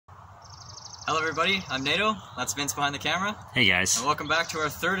Hello everybody, I'm Nato, that's Vince behind the camera. Hey guys. And welcome back to our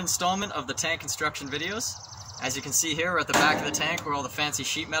third installment of the tank construction videos. As you can see here, we're at the back of the tank where all the fancy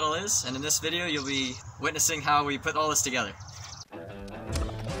sheet metal is, and in this video you'll be witnessing how we put all this together.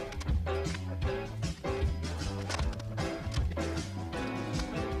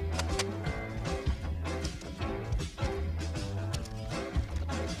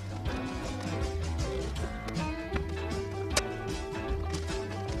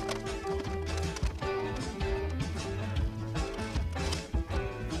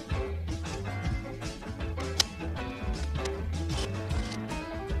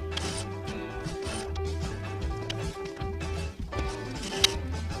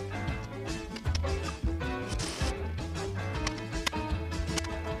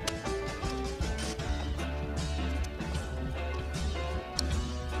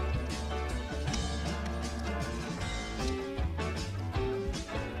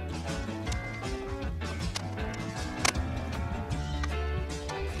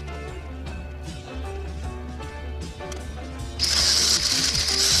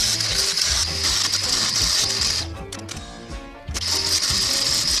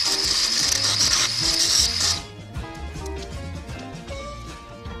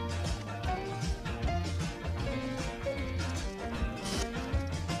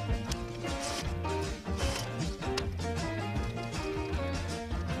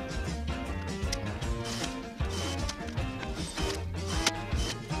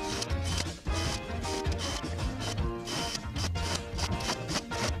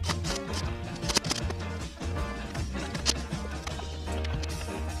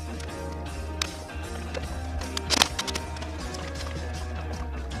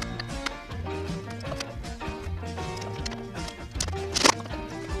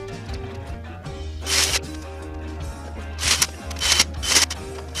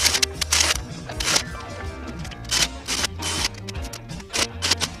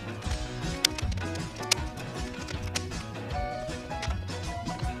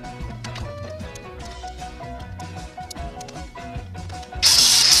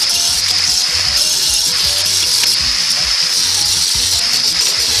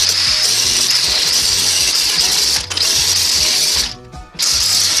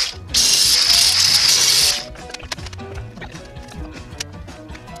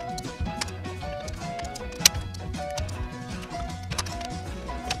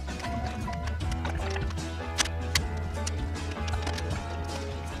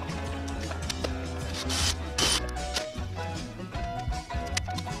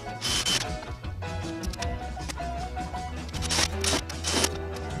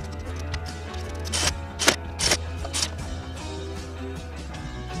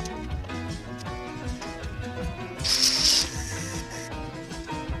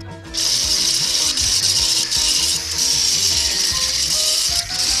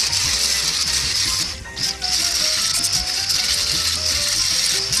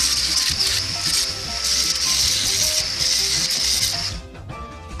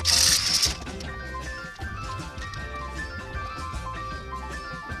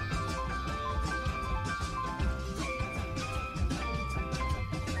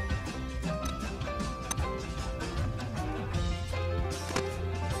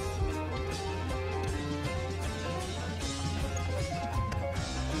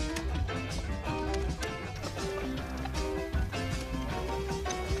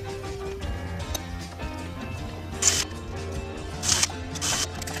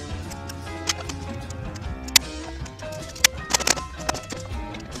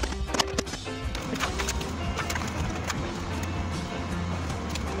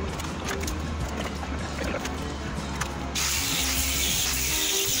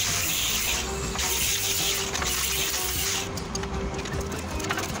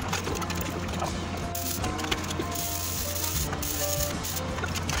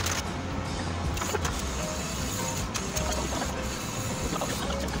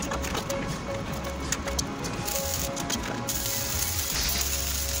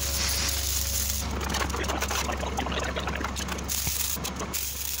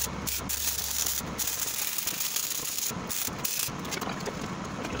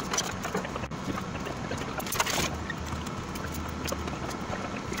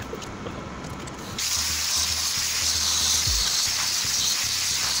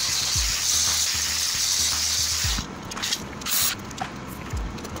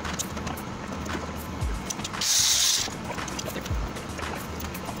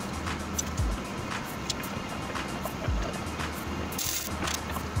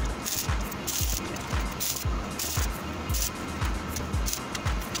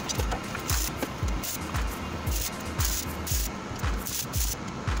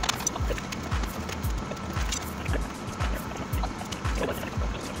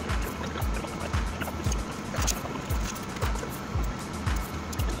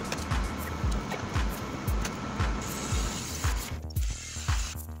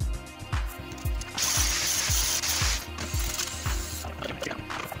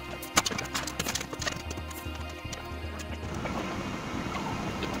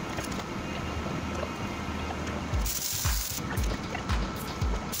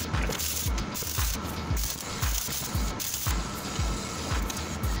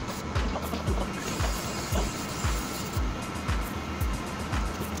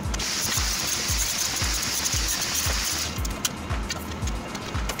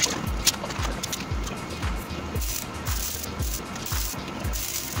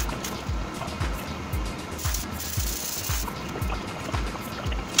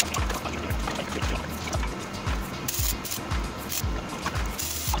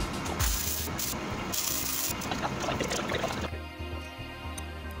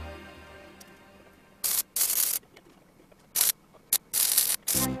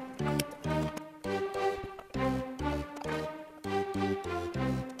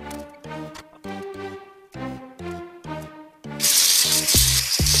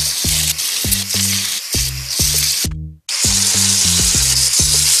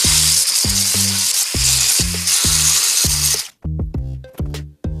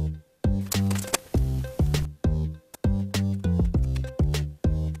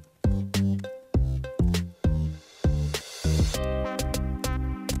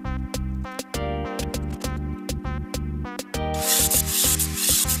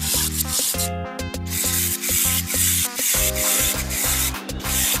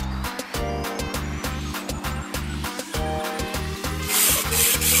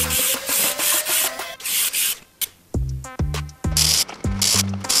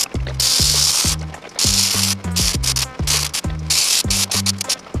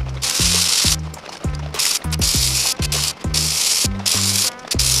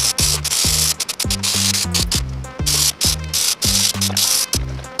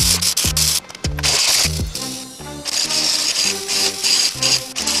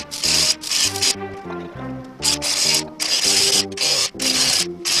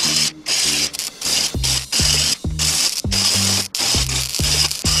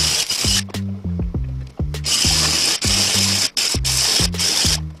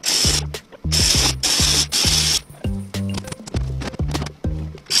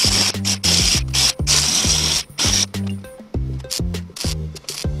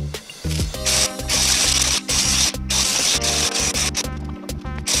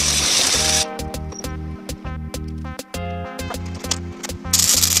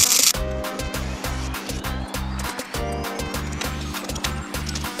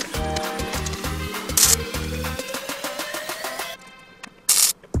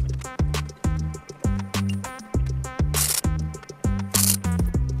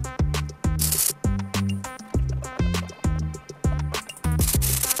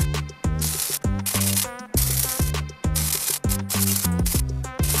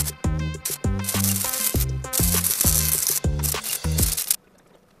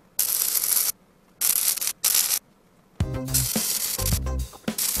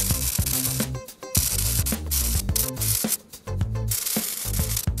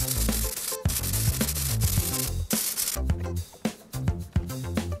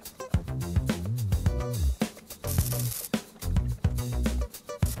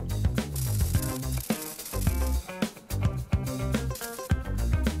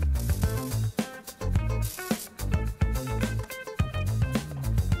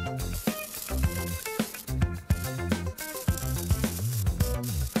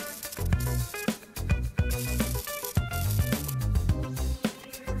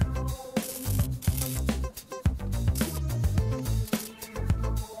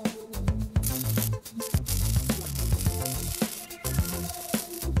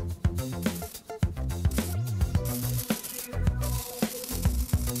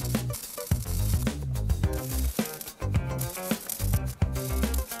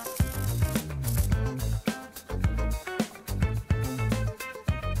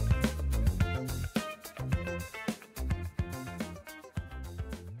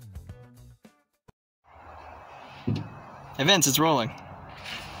 Hey Vince, it's rolling.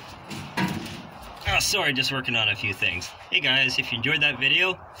 Oh, sorry, just working on a few things. Hey guys, if you enjoyed that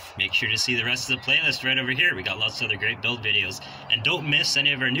video, make sure to see the rest of the playlist right over here. We got lots of other great build videos. And don't miss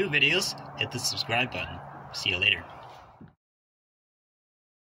any of our new videos. Hit the subscribe button. See you later.